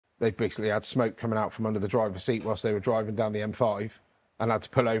they basically had smoke coming out from under the driver's seat whilst they were driving down the M5 and had to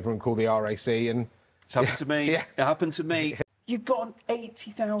pull over and call the RAC. And it's happened to me. Yeah. It happened to me. You've got an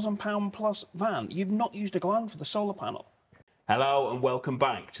 £80,000 plus van. You've not used a gland for the solar panel. Hello and welcome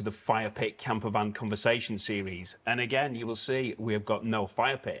back to the Fire Pit Campervan Conversations series. And again, you will see we have got no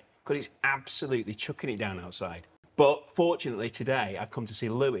fire pit because it's absolutely chucking it down outside. But fortunately today, I've come to see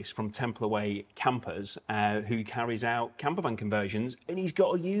Lewis from Temple Away Campers, who carries out campervan conversions, and he's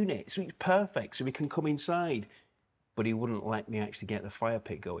got a unit, so it's perfect, so we can come inside. But he wouldn't let me actually get the fire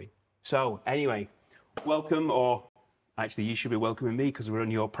pit going. So anyway, welcome, or actually you should be welcoming me because we're on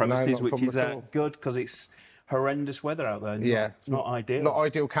your premises, which is good because it's horrendous weather out there. Yeah, it's not ideal. Not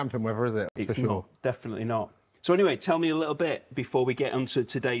ideal camping weather, is it? It's not, definitely not. So anyway, tell me a little bit before we get onto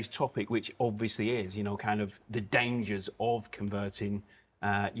today's topic, which obviously is, you know, kind of the dangers of converting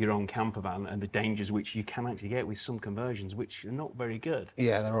your own campervan and the dangers which you can actually get with some conversions, which are not very good.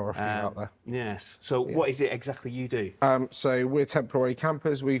 Yeah, there are a few out there. Yes. So what is it exactly you do? So we're Temple Away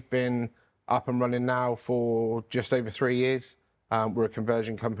Campers. We've been up and running now for just over 3 years. We're a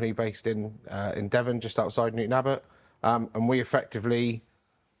conversion company based in Devon, just outside Newton Abbot, and we effectively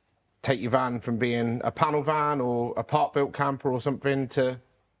take your van from being a panel van or a part-built camper or something to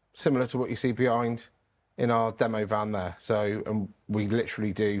similar to what you see behind in our demo van there. So, and we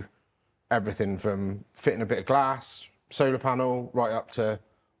literally do everything from fitting a bit of glass, solar panel, right up to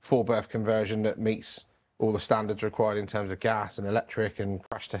 4-berth conversion that meets all the standards required in terms of gas and electric and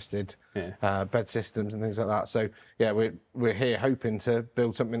crash tested bed systems and things like that. So yeah, we're here hoping to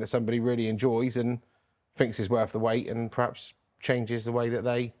build something that somebody really enjoys and thinks is worth the wait, and perhaps changes the way that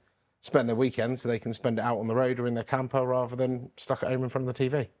they spend their weekend so they can spend it out on the road or in their camper rather than stuck at home in front of the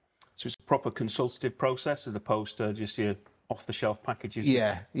TV. So it's a proper consultative process as opposed to just your off-the-shelf packages?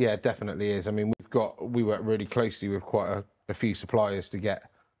 Yeah, it definitely is. I mean, we work really closely with quite a few suppliers to get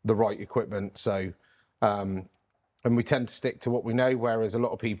the right equipment. So, and we tend to stick to what we know, whereas a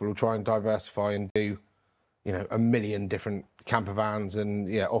lot of people will try and diversify and do, you know, a million different camper vans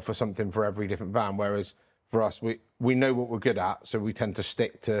and offer something for every different van. Whereas for us, we know what we're good at, so we tend to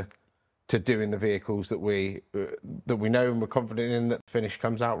stick to doing the vehicles that we know and we're confident in, that the finish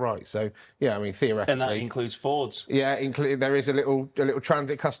comes out right. So yeah, I mean, theoretically, and that includes Fords. Yeah, there is a little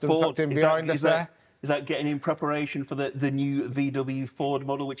Transit Custom tucked in behind us there. Is that getting in preparation for the new VW Ford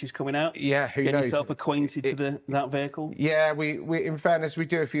model which is coming out? Yeah, who knows? Getting yourself acquainted to that vehicle? Yeah, we in fairness, we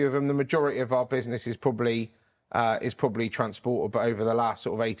do a few of them. The majority of our business is probably transporter, but over the last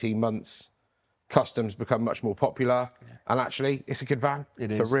sort of 18 months, Custom's become much more popular, and actually it's a good van.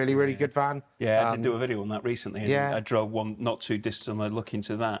 It's a really good van. Yeah, I did do a video on that recently, and I drove one not too dissimilar looking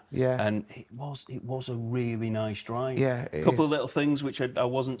to that. Yeah, and it was a really nice drive. Yeah, a couple of little things which I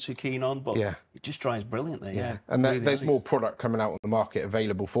wasn't too keen on, but it just drives brilliantly. Yeah, and there's more product coming out on the market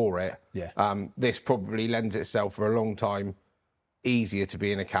available for it. Yeah, this probably lends itself for a long time easier to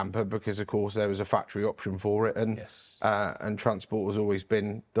be in a camper because of course there was a factory option for it, and and transport has always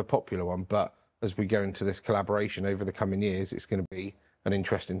been the popular one. But as we go into this collaboration over the coming years, it's going to be an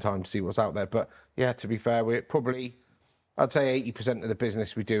interesting time to see what's out there. But yeah, to be fair, we're probably, I'd say 80% of the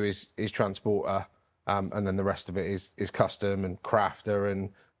business we do is transporter, and then the rest of it is custom and crafter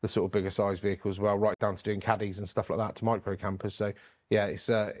and the sort of bigger size vehicles as well, right down to doing caddies and stuff like that to micro campers. So yeah, it's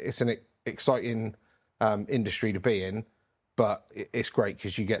an exciting industry to be in, but it's great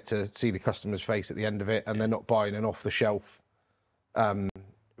because you get to see the customer's face at the end of it, and they're not buying an off the shelf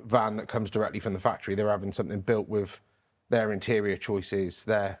van that comes directly from the factory. They're having something built with their interior choices,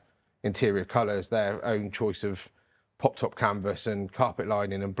 their interior colours, their own choice of pop top canvas and carpet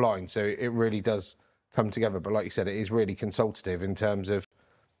lining and blinds. So it really does come together. But like you said, it is really consultative in terms of,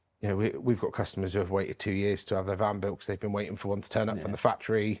 you know, we've got customers who have waited 2 years to have their van built because they've been waiting for one to turn up from the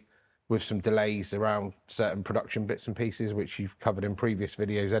factory, with some delays around certain production bits and pieces, which you've covered in previous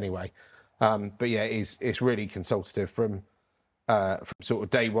videos anyway. But yeah, it's really consultative from sort of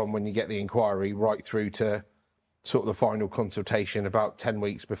day one when you get the inquiry right through to sort of the final consultation about 10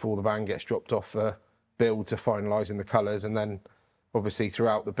 weeks before the van gets dropped off for build, to finalising the colours, and then obviously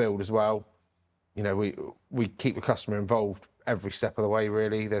throughout the build as well. You know, we keep the customer involved every step of the way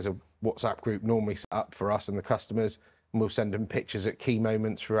really. There's a WhatsApp group normally set up for us and the customers, and we'll send them pictures at key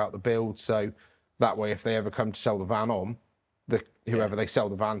moments throughout the build, so that way if they ever come to sell the van on, whoever they sell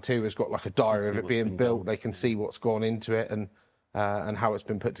the van to has got like a diary of it being built. They can see what's gone into it and how it's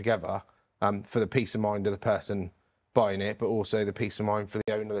been put together, for the peace of mind of the person buying it, but also the peace of mind for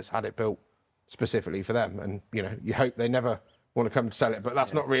the owner that's had it built specifically for them. And you know, you hope they never want to come to sell it, but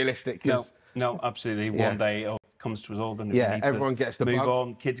that's not realistic. No, absolutely. One day comes to us all, doesn't it? Yeah, everyone gets the move bug.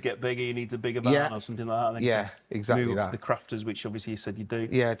 on. Kids get bigger, you need a bigger van or something like that. And then Yeah, exactly move that. up to the crafters, which obviously you said you do.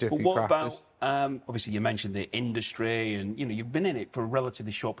 Yeah, do a but few what crafters. about, obviously you mentioned the industry and, you know, you've been in it for a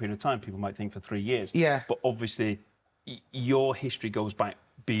relatively short period of time. People might think for 3 years. Yeah. But obviously your history goes back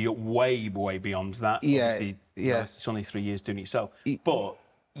way beyond that. Yeah, obviously, you know, it's only 3 years doing it yourself. But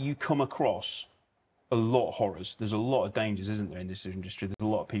you come across a lot of horrors. There's a lot of dangers, isn't there, in this industry? There's a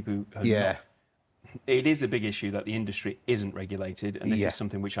lot of people who are not. It is a big issue that the industry isn't regulated, and this is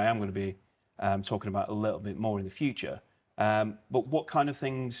something which I am going to be talking about a little bit more in the future. But what kind of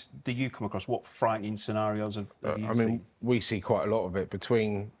things do you come across? What frightening scenarios have you I mean, we see quite a lot of it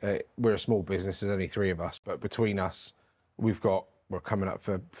between, we're a small business, there's only 3 of us, but between us, we're coming up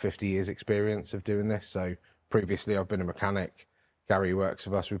for 50 years experience of doing this. So previously I've been a mechanic. Gary works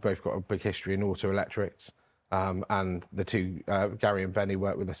with us. We've both got a big history in auto electrics, and the 2, Gary and Benny,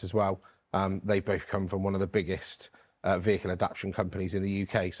 work with us as well. They both come from one of the biggest vehicle adaptation companies in the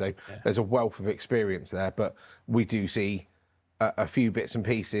UK. So there's a wealth of experience there, but we do see a few bits and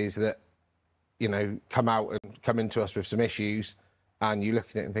pieces that, you know, come into us with some issues, and you look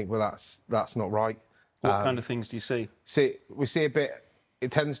at it and think, well, that's not right. What kind of things do you see? We see a bit.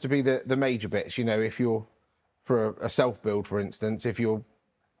 It tends to be the major bits. You know, if you're for a self-build, for instance, if you're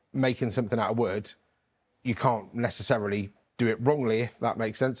making something out of wood, you can't necessarily do it wrongly, if that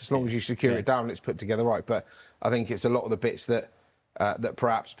makes sense, as long as you secure it down and it's put together right. But I think it's a lot of the bits that that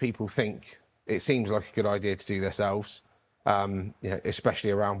perhaps people think it seems like a good idea to do themselves, you know, especially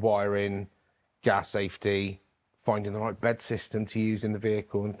around wiring, gas safety, finding the right bed system to use in the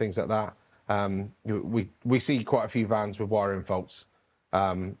vehicle and things like that. We see quite a few vans with wiring faults,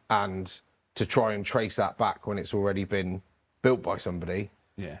 and to try and trace that back when it's already been built by somebody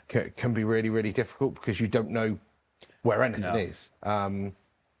can be really difficult, because you don't know where anything is. I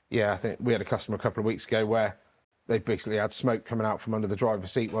think we had a customer a couple of weeks ago where they basically had smoke coming out from under the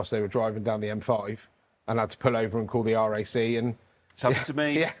driver's seat whilst they were driving down the M5, and had to pull over and call the RAC. And it's happened to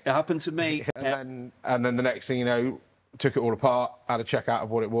me. It happened to me. And then the next thing you know, took it all apart, had a check out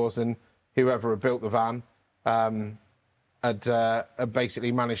of what it was, and whoever had built the van had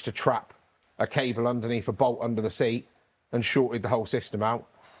basically managed to trap a cable underneath a bolt under the seat and shorted the whole system out.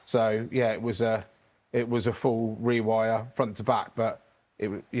 So yeah, it was a full rewire front to back, but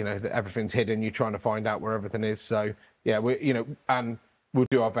you know, everything's hidden. You're trying to find out where everything is. So yeah, and we'll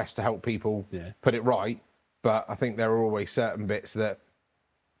do our best to help people put it right. But I think there are always certain bits that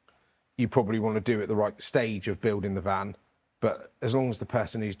you probably want to do at the right stage of building the van. But as long as the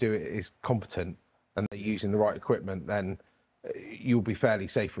person who's doing it is competent and they're using the right equipment, then you'll be fairly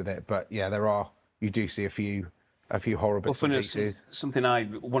safe with it. But yeah, you do see a few horror bits and pieces.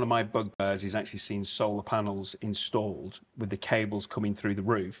 One of my bugbears is actually seeing solar panels installed with the cables coming through the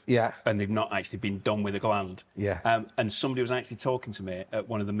roof. Yeah. And they've not actually been done with a gland. Yeah. And somebody was actually talking to me at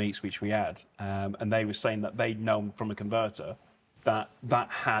one of the meets which we had, and they were saying that they'd known from a converter that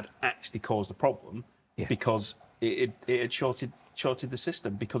had actually caused a problem because it had shorted the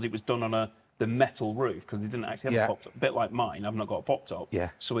system, because it was done on the metal roof, because they didn't actually have a pop top. A bit like mine, I've not got a pop top. Yeah.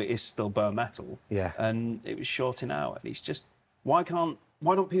 So it is still bare metal. Yeah. And it was shorting out. And it's just, why don't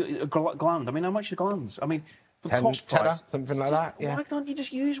people, a gland? I mean, how much are glands? I mean, for cost price, something like that. Yeah. Why don't you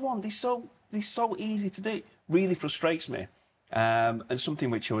just use one? They're so easy to do. It really frustrates me. And something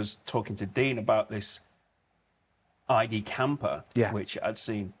which I was talking to Dean about, this ID camper, which I'd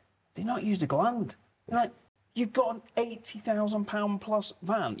seen, they've not used a gland. Like, you've got an £80,000 plus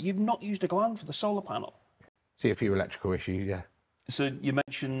van. You've not used a gland for the solar panel. See a few electrical issues, yeah. So you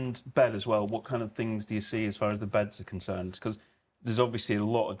mentioned bed as well. What kind of things do you see as far as the beds are concerned? Because there's obviously a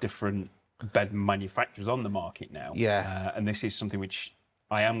lot of different bed manufacturers on the market now. Yeah. And this is something which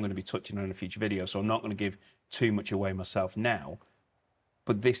I am going to be touching on in a future video, so I'm not going to give too much away myself now.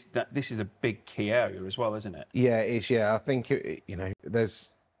 But this is a big key area as well, isn't it? Yeah, it is. Yeah, I think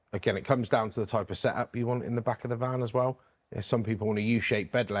again, it comes down to the type of setup you want in the back of the van as well. Some people want a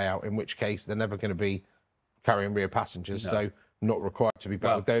U-shaped bed layout, in which case they're never going to be carrying rear passengers, so not required to be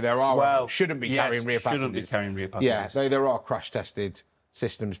built. Though there are shouldn't be carrying rear passengers. Shouldn't be carrying rear passengers. Yeah, so there are crash-tested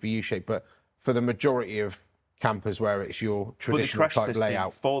systems for U-shape, but for the majority of campers where it's your traditional type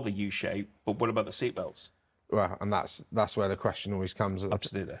layout for the U-shape, but what about the seatbelts? Well, and that's where the question always comes.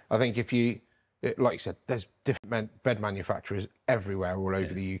 Absolutely. I think like you said, there's different bed manufacturers everywhere all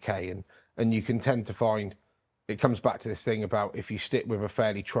over the UK, and you can tend to find, it comes back to this thing about, if you stick with a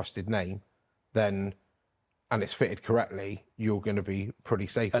fairly trusted name, then, and it's fitted correctly, you're going to be pretty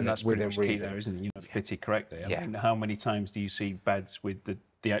safe. And that's pretty much key there, isn't it? You know, fitted correctly. I mean, how many times do you see beds with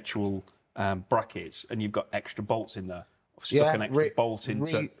the actual brackets, and you've got extra bolts in there stuck an extra bolt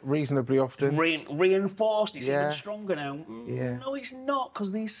into. Reasonably often. Reinforced. It's even stronger now. No, it's not,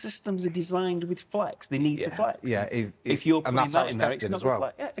 because these systems are designed with flex. They need to flex. Yeah. If you're putting that in there, it's not as well.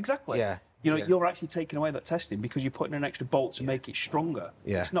 Flex. Yeah, exactly. Yeah. You know, you're actually taking away that testing because you're putting an extra bolt to make it stronger.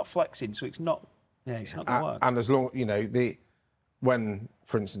 Yeah. It's not flexing, so it's not. Yeah, it's not going to work. And as long, you know, when,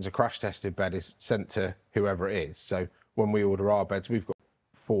 for instance, a crash tested bed is sent to whoever it is. So when we order our beds, we've got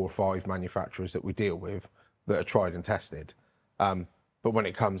 4 or 5 manufacturers that we deal with that are tried and tested. But when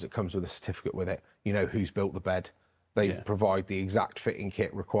it comes with a certificate with it. You know who's built the bed. They provide the exact fitting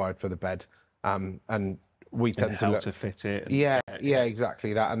kit required for the bed. And we tend to look to fit it. Yeah,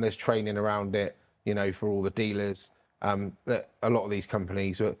 exactly that. And there's training around it, you know, for all the dealers. That a lot of these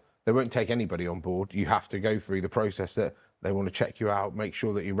companies, they won't take anybody on board. You have to go through the process that they want to check you out, make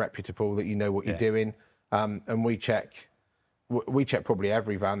sure that you're reputable, that you know what you're doing. And we check probably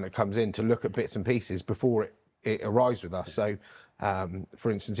every van that comes in to look at bits and pieces before it arrives with us. So,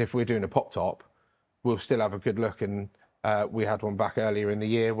 for instance, if we're doing a pop top, we'll still have a good look. And we had one back earlier in the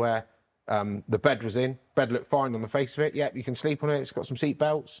year where the bed was in. Bed looked fine on the face of it. Yep, you can sleep on it. It's got some seat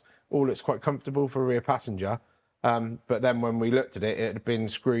belts. All looks quite comfortable for a rear passenger. But then when we looked at it, it had been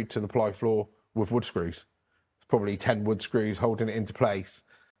screwed to the ply floor with wood screws. Probably 10 wood screws holding it into place.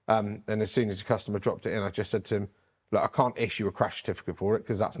 And as soon as the customer dropped it in, I just said to him, look, I can't issue a crash certificate for it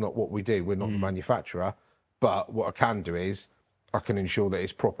because that's not what we do. We're not the manufacturer. But what I can do is I can ensure that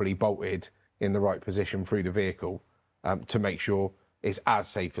it's properly bolted in the right position through the vehicle to make sure it's as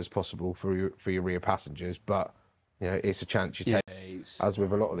safe as possible for your rear passengers. But, you know, it's a chance you take, as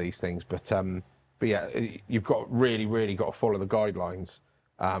with a lot of these things. But yeah, you've got really got to follow the guidelines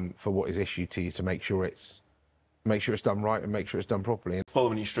for what is issued to you to make sure it's done right and make sure it's done properly.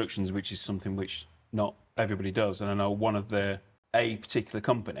 Following instructions, which is something which not everybody does. And I know one of a particular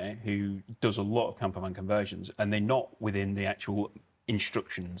company who does a lot of campervan conversions, and they're not within the actual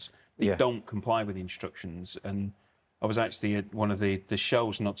instructions. They don't comply with the instructions. And I was actually at one of the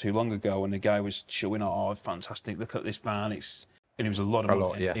shows not too long ago, and the guy was showing, oh, fantastic! Look at this van. And it was a lot of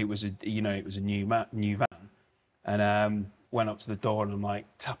money. It was a new van, and went up to the door and I'm like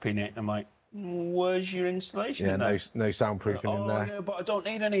tapping it. I'm like, where's your installation? Yeah, no soundproofing in there. Yeah, but I don't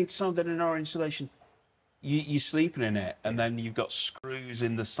need any sounding in our installation. You're sleeping in it, and then you've got screws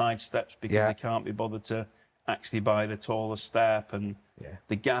in the side steps because they can't be bothered to actually buy the taller step, and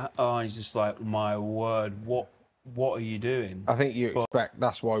the gap. Oh, it's just like, my word, what are you doing? I think expect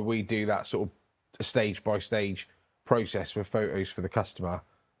that's why we do that sort of stage by stage process with photos for the customer,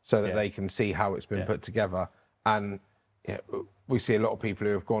 so that they can see how it's been put together. And we see a lot of people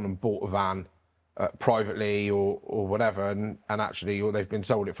who have gone and bought a van privately or whatever, and actually, or they've been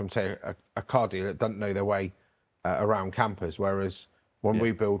sold it from, say, a car dealer that doesn't know their way around campers. Whereas when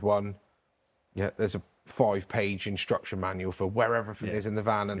we build one, there's a 5-page instruction manual for where everything is in the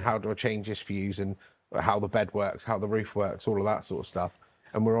van, and how do I change this fuse, and how the bed works, how the roof works, all of that sort of stuff.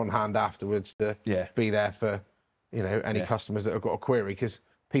 And we're on hand afterwards to be there for any customers that have got a query, because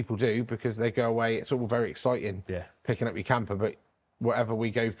people do, because they go away. It's all very exciting picking up your camper, but whatever we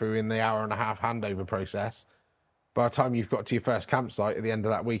go through in the hour-and-a-half handover process, by the time you've got to your first campsite at the end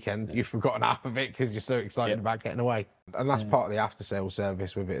of that weekend, you've forgotten half of it because you're so excited about getting away. And that's part of the after-sales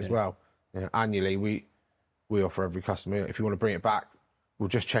service with it as well. Annually, we offer every customer, if you want to bring it back, we'll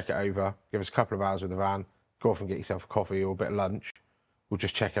just check it over, give us a couple of hours with the van, go off and get yourself a coffee or a bit of lunch. We'll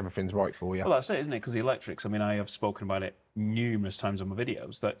just check everything's right for you. Well, that's it, isn't it? Because the electrics, I mean, I have spoken about it numerous times on my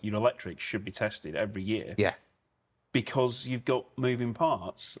videos, that your electrics should be tested every year. Yeah. Because you've got moving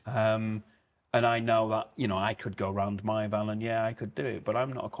parts. And I know that, I could go around my van and I could do it, but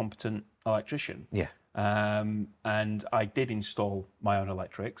I'm not a competent electrician. Yeah. And I did install my own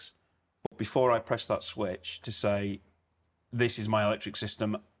electrics. But before I pressed that switch to say, this is my electric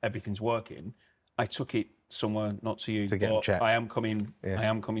system, everything's working, I took it somewhere, not to you, to get but checked. I am coming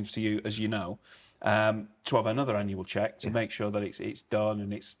to you, as you know, to have another annual check to make sure that it's done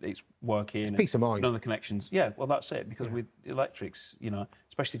and it's working. It's peace of mind. None of the connections. Yeah, well, that's it. Because with electrics,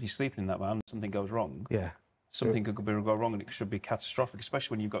 especially if you're sleeping in that van, something goes wrong. Yeah. Something could go wrong, and it should be catastrophic,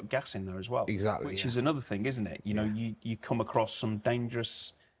 especially when you've got gas in there as well. Exactly. Which is another thing, isn't it? You come across some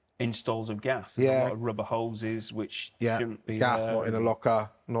dangerous installs of gas. There's a lot of rubber hoses which shouldn't be gas there. Not in a locker,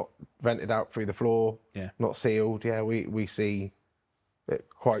 not vented out through the floor, not sealed. Yeah, we see it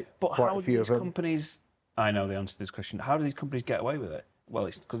quite a few of them. Companies, I know the answer to this question, how do these companies get away with it? Well,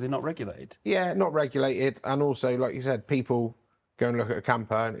 it's because they're not regulated. Yeah, not regulated. And also, like you said, people go and look at a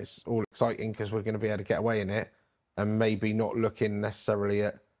camper and it's all exciting because we're going to be able to get away in it, and maybe not looking necessarily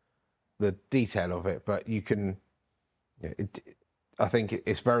at the detail of it. But you can, I think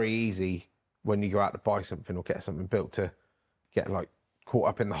it's very easy when you go out to buy something or get something built to get like caught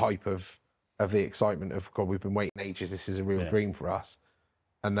up in the hype of the excitement of, God, we've been waiting ages, this is a real dream for us.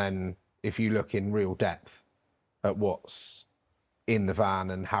 And then if you look in real depth at what's in the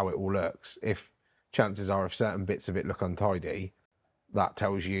van and how it all looks, if chances are if certain bits of it look untidy, that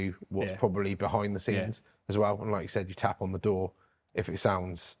tells you what's probably behind the scenes as well. And like you said, you tap on the door, if it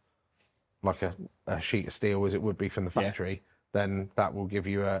sounds like a sheet of steel as it would be from the factory, then that will give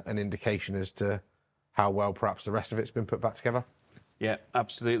you an indication as to how well perhaps the rest of it's been put back together. Yeah,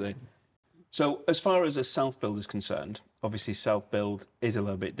 absolutely. So as far as a self-build is concerned, obviously self-build is a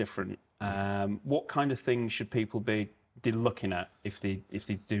little bit different. What kind of things should people be looking at if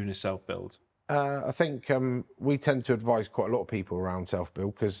they're doing a self-build? I think we tend to advise quite a lot of people around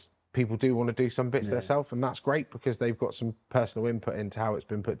self-build because people do want to do some bits themselves, and that's great because they've got some personal input into how it's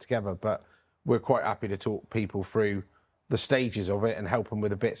been put together. But we're quite happy to talk people through the stages of it and help them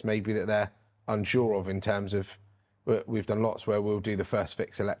with the bits maybe that they're unsure of, in terms of, we've done lots where we'll do the first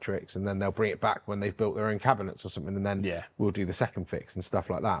fix electrics and then they'll bring it back when they've built their own cabinets or something, and then we'll do the second fix and stuff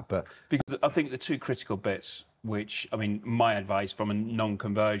like that. But because I think the two critical bits, which, I mean, my advice from a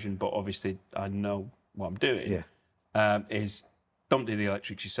non-conversion, but obviously I know what I'm doing, is don't do the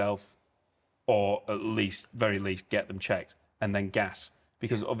electrics yourself, or at least, very least, get them checked, and then gas.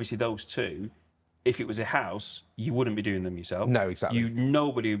 Because obviously those two, if it was a house, you wouldn't be doing them yourself. No, exactly.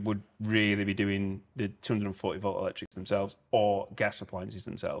 Nobody would really be doing the 240 volt electrics themselves or gas appliances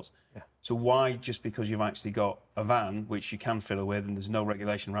themselves. Yeah. So why, just because you've actually got a van, which you can fiddle with and there's no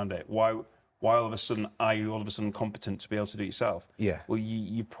regulation around it, why all of a sudden are you all of a sudden competent to be able to do it yourself? Yeah. Well,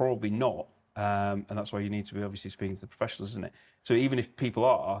 you're probably not. And that's why you need to be obviously speaking to the professionals, isn't it? So even if people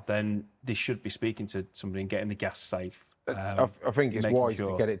are, then they should be speaking to somebody and getting the gas safe. I think it's wise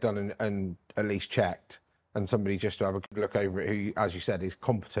to get it done and at least checked, and somebody just to have a good look over it who, as you said, is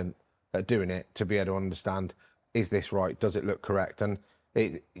competent at doing it, to be able to understand, is this right? Does it look correct? And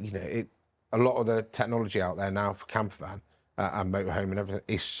a lot of the technology out there now for campervan and motorhome and everything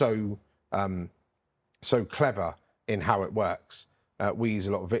is so clever in how it works. We use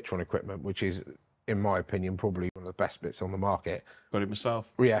a lot of Victron equipment, which is, in my opinion, probably one of the best bits on the market. Got it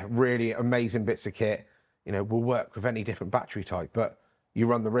myself. Yeah, really amazing bits of kit. Will work with any different battery type, but you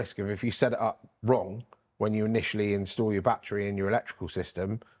run the risk of, if you set it up wrong when you initially install your battery in your electrical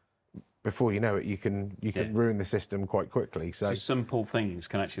system, before you know it, you can ruin the system quite quickly. So simple things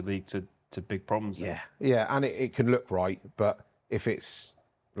can actually lead to big problems then. Yeah, and it can look right, but if it's,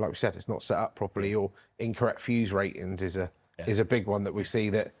 like we said, it's not set up properly, or incorrect fuse ratings is a big one that we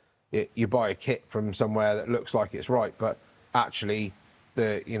see, that you buy a kit from somewhere that looks like it's right, but actually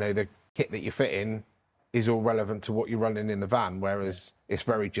the kit that you fit in is all relevant to what you're running in the van, whereas it's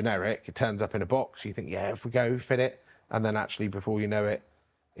very generic. It turns up in a box, you think, if we go, fit it, and then actually before you know it,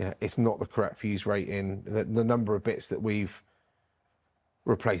 it's not the correct fuse rating. The number of bits that we've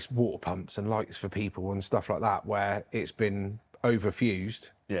replaced water pumps and lights for people and stuff like that, where it's been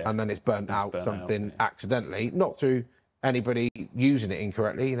overfused and then it's burnt out accidentally, not through anybody using it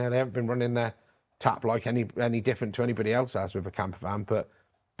incorrectly. They haven't been running their tap like any different to anybody else has with a camper van, but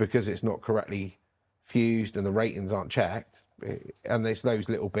because it's not correctly fused and the ratings aren't checked, and it's those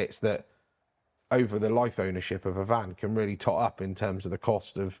little bits that over the life ownership of a van can really tot up in terms of the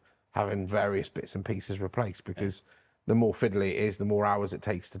cost of having various bits and pieces replaced, because the more fiddly it is, the more hours it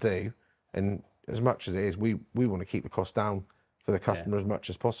takes to do, and as much as it is, we want to keep the cost down for the customer as much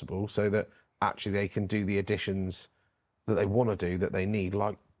as possible, so that actually they can do the additions that they want to do, that they need,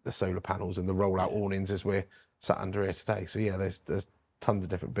 like the solar panels and the rollout awnings as we're sat under here today. So there's tons of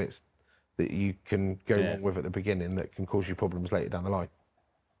different bits that you can go wrong with at the beginning that can cause you problems later down the line.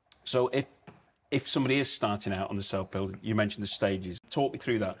 So if somebody is starting out on the self-build, you mentioned the stages, talk me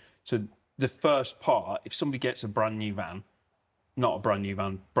through that. So the first part, if somebody gets a brand new van, not a brand new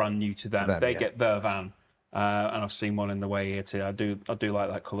van, brand new to them, they get their van, and I've seen one in the way here too. I do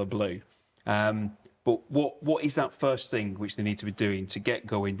like that colour blue. But what is that first thing which they need to be doing to get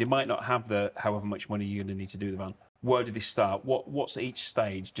going? They might not have however much money you're going to need to do the van. Where do they start? What's each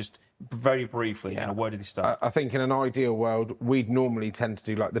stage? Just very briefly, where do they start? I think in an ideal world, we'd normally tend to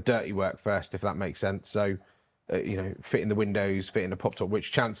do like the dirty work first, if that makes sense. So, fitting the windows, fitting a pop top,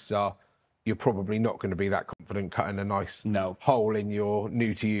 which chances are you're probably not going to be that confident cutting a nice hole in your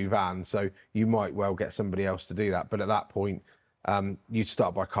new to you van. So you might well get somebody else to do that. But at that point, you'd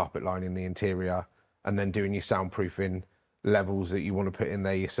start by carpet lining the interior and then doing your soundproofing levels that you want to put in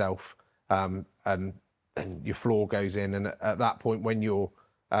there yourself. And your floor goes in, and at that point, when you're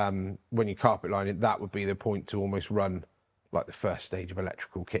carpet lining, that would be the point to almost run like the first stage of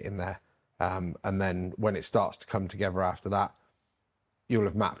electrical kit in there. And then when it starts to come together after that, you'll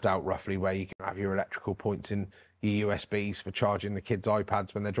have mapped out roughly where you can have your electrical points in your USBs for charging the kids'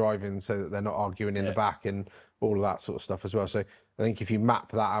 iPads when they're driving, so that they're not arguing in the back and all of that sort of stuff as well. So I think if you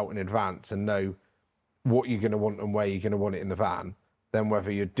map that out in advance and know what you're going to want and where you're going to want it in the van, then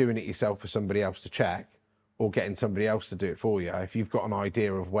whether you're doing it yourself for somebody else to check or getting somebody else to do it for you, if you've got an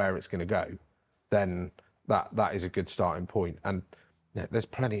idea of where it's going to go, then that is a good starting point. And there's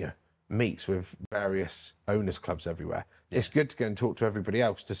plenty of meets with various owners clubs everywhere. It's good to go and talk to everybody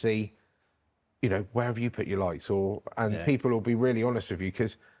else to see, where have you put your lights, and people will be really honest with you,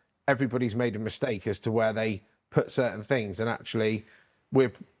 because everybody's made a mistake as to where they put certain things. And actually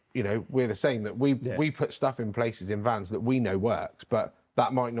we're the same, that we put stuff in places in vans that we know works, but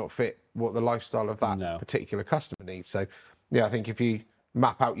that might not fit what the lifestyle of that particular customer needs. So I think if you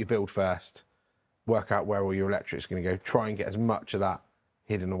map out your build first, work out where all your electric's going to go, try and get as much of that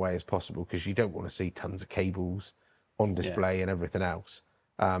hidden away as possible, because you don't want to see tons of cables on display and everything else.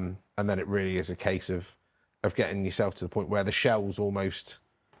 And then it really is a case of getting yourself to the point where the shell's almost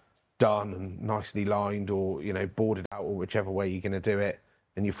done and nicely lined, or boarded out, or whichever way you're going to do it,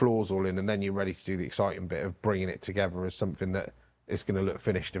 and your floor's all in, and then you're ready to do the exciting bit of bringing it together as something that is going to look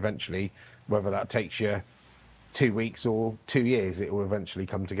finished eventually. Whether that takes you 2 weeks or 2 years, it will eventually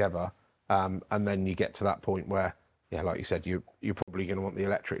come together. And then you get to that point where, like you said, you're probably going to want the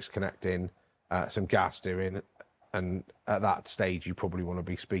electrics connecting, some gas doing, and at that stage you probably want to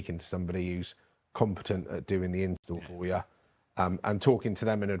be speaking to somebody who's competent at doing the install for you, and talking to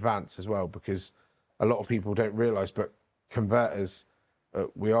them in advance as well, because a lot of people don't realise, but converters,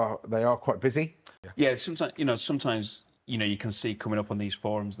 they are quite busy. Sometimes you can see coming up on these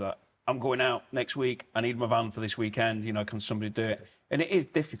forums that I'm going out next week, I need my van for this weekend, can somebody do it? And it is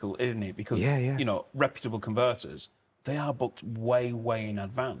difficult, isn't it? Because reputable converters, they are booked way in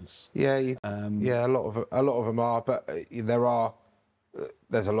advance. A lot of them are, but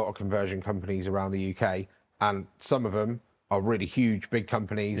there's a lot of conversion companies around the UK, and some of them are really huge, big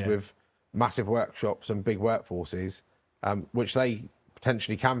companies with massive workshops and big workforces, which they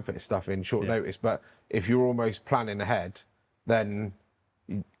potentially can fit stuff in short notice. But if you're almost planning ahead, then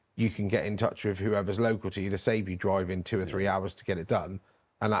you can get in touch with whoever's local to you to save you driving 2 or 3 hours to get it done,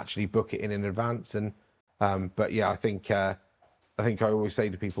 and actually book it in advance. And but I think I always say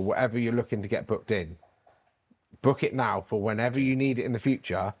to people, whatever you're looking to get booked in, book it now for whenever you need it in the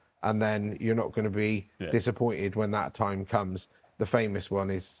future, and then you're not going to be disappointed when that time comes. The famous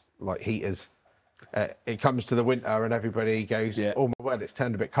one is like heaters. It comes to the winter and everybody goes, oh my word, it's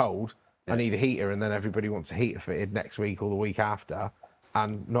turned a bit cold, I need a heater, and then everybody wants a heater fitted next week or the week after,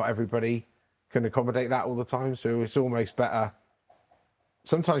 and not everybody can accommodate that all the time. So it's almost better,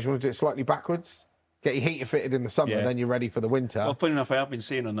 sometimes you want to do it slightly backwards. Get your heater fitted in the summer, then you're ready for the winter. Well, funny enough, I have been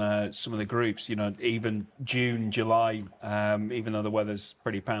seeing on some of the groups, even June, July, even though the weather's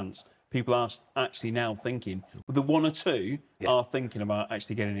pretty pants, people are actually now thinking, the one or two are thinking about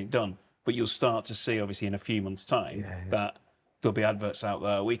actually getting it done. But you'll start to see, obviously, in a few months' time, that there'll be adverts out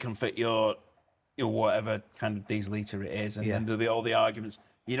there. We can fit your whatever kind of diesel liter it is, and then there'll be all the arguments.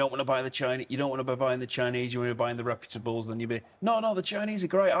 You don't want to buy the Chinese. You don't want to be buying the Chinese. You want to be buying the reputables. Then you'll be, no, the Chinese are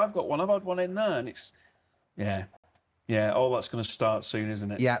great. I've got one. I've had one in there, and it's, all that's going to start soon,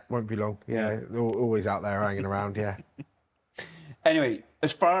 isn't it? Yeah, won't be long. Yeah, always out there hanging around. Yeah. Anyway,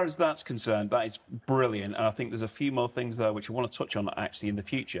 as far as that's concerned, that is brilliant, and I think there's a few more things there which I want to touch on actually in the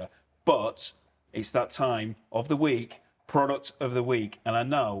future. But it's that time of the week, product of the week, and I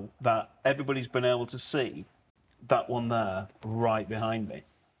know that everybody's been able to see that one there right behind me.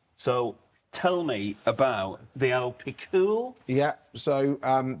 So tell me about the Alpicool. Yeah, so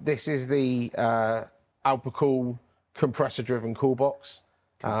this is the Alpicool compressor-driven cool box.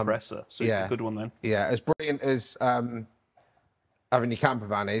 Compressor, so it's a good one then. Yeah, as brilliant as having your camper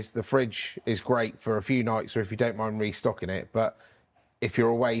van is, the fridge is great for a few nights, or if you don't mind restocking it. But if you're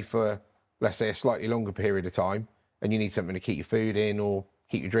away for, let's say, a slightly longer period of time, and you need something to keep your food in or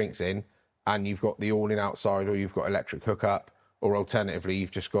keep your drinks in, and you've got the all-in outside, or you've got electric hookup, or alternatively,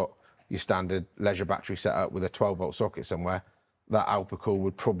 you've just got your standard leisure battery set up with a 12-volt socket somewhere, that Alpicool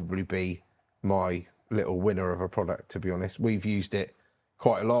would probably be my little winner of a product, to be honest. We've used it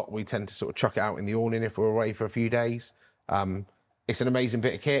quite a lot. We tend to sort of chuck it out in the awning if we're away for a few days. It's an amazing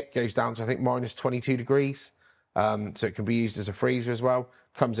bit of kit. Goes down to, I think, minus 22 degrees. So it can be used as a freezer as well.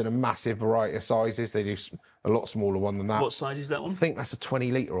 Comes in a massive variety of sizes. They do a lot smaller one than that. What size is that one? I think that's a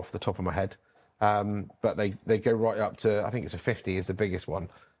 20 litre off the top of my head. But they go right up to, I think it's a 50 is the biggest one.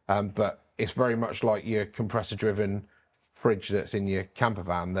 But it's very much like your compressor-driven fridge that's in your camper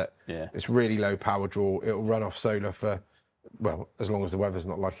van, that it's really low power draw. It'll run off solar for, well, as long as the weather's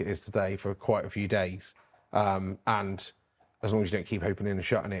not like it is today, for quite a few days. And as long as you don't keep opening and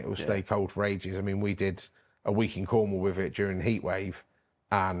shutting it, it will stay cold for ages. I mean, we did a week in Cornwall with it during the heat wave,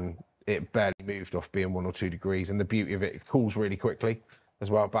 and it barely moved off being 1 or 2 degrees. And the beauty of it, it cools really quickly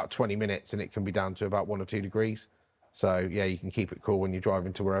as well, about 20 minutes, and it can be down to about 1 or 2 degrees. So yeah, you can keep it cool when you're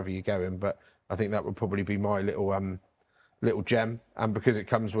driving to wherever you're going. But I think that would probably be my little gem. And because it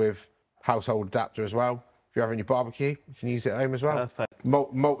comes with household adapter as well, if you're having your barbecue, you can use it at home as well. Perfect.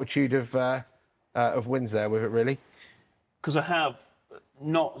 Multitude of wins there with it, really. Because I have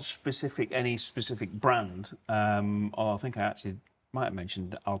not any specific brand, or I think I actually might have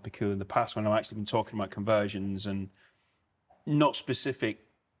mentioned Alpicool in the past when I've actually been talking about conversions, and not specific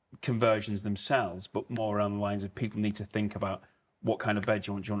conversions themselves, but more around the lines of people need to think about what kind of bed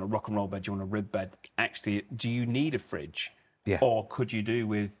you want. Do you want a rock and roll bed? Do you want a rib bed? Actually, do you need a fridge? Yeah. Or could you do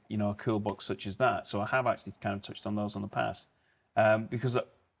with, you know, a cool box such as that? So I have actually kind of touched on those on the past, because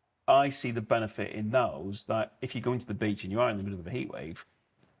I see the benefit in those, that if you go into the beach and you are in the middle of a heat wave,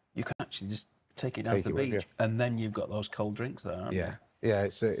 you can actually just take it down to the beach, and then you've got those cold drinks there. Yeah, yeah,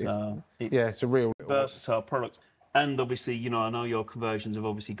 it's a real versatile product. And obviously, you know, I know your conversions have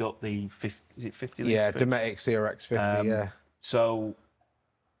obviously got the 50 litre? Yeah, Dometic CRX 50. Yeah. So,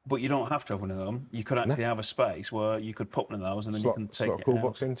 but you don't have to have one of them. You could actually have a space where you could put one of those, and then you can take a cool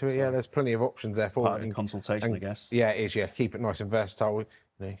box into it. Yeah, there's plenty of options there for it. Consultation, I guess. Yeah, it is. Yeah, keep it nice and versatile.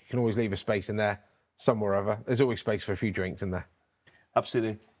 You can always leave a space in there somewhere or other. There's always space for a few drinks in there.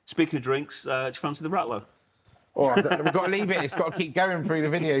 Absolutely. Speaking of drinks, do you fancy the Rattler? Oh, we've got to leave it. It's got to keep going through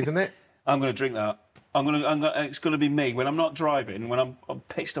the videos, isn't it? I'm going to drink that. It's going to be me when I'm not driving. When I'm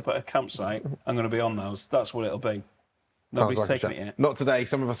pitched up at a campsite, I'm going to be on those. That's what it'll be. Nobody's taken it yet. Not today.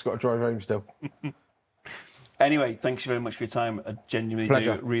 Some of us got to drive home still. Anyway, thanks very much for your time. I genuinely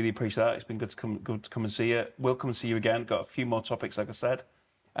do really appreciate that. It's been good to come and see you. We'll come and see you again. Got a few more topics, like I said.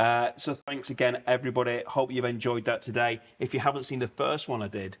 So thanks again, everybody. Hope you've enjoyed that today. If you haven't seen the first one I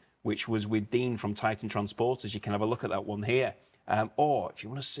did, which was with Dean from Titan Transporters, you can have a look at that one here. Or if you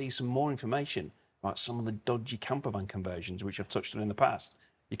want to see some more information about some of the dodgy campervan conversions, which I've touched on in the past,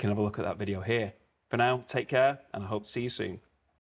 you can have a look at that video here. For now, take care, and I hope to see you soon.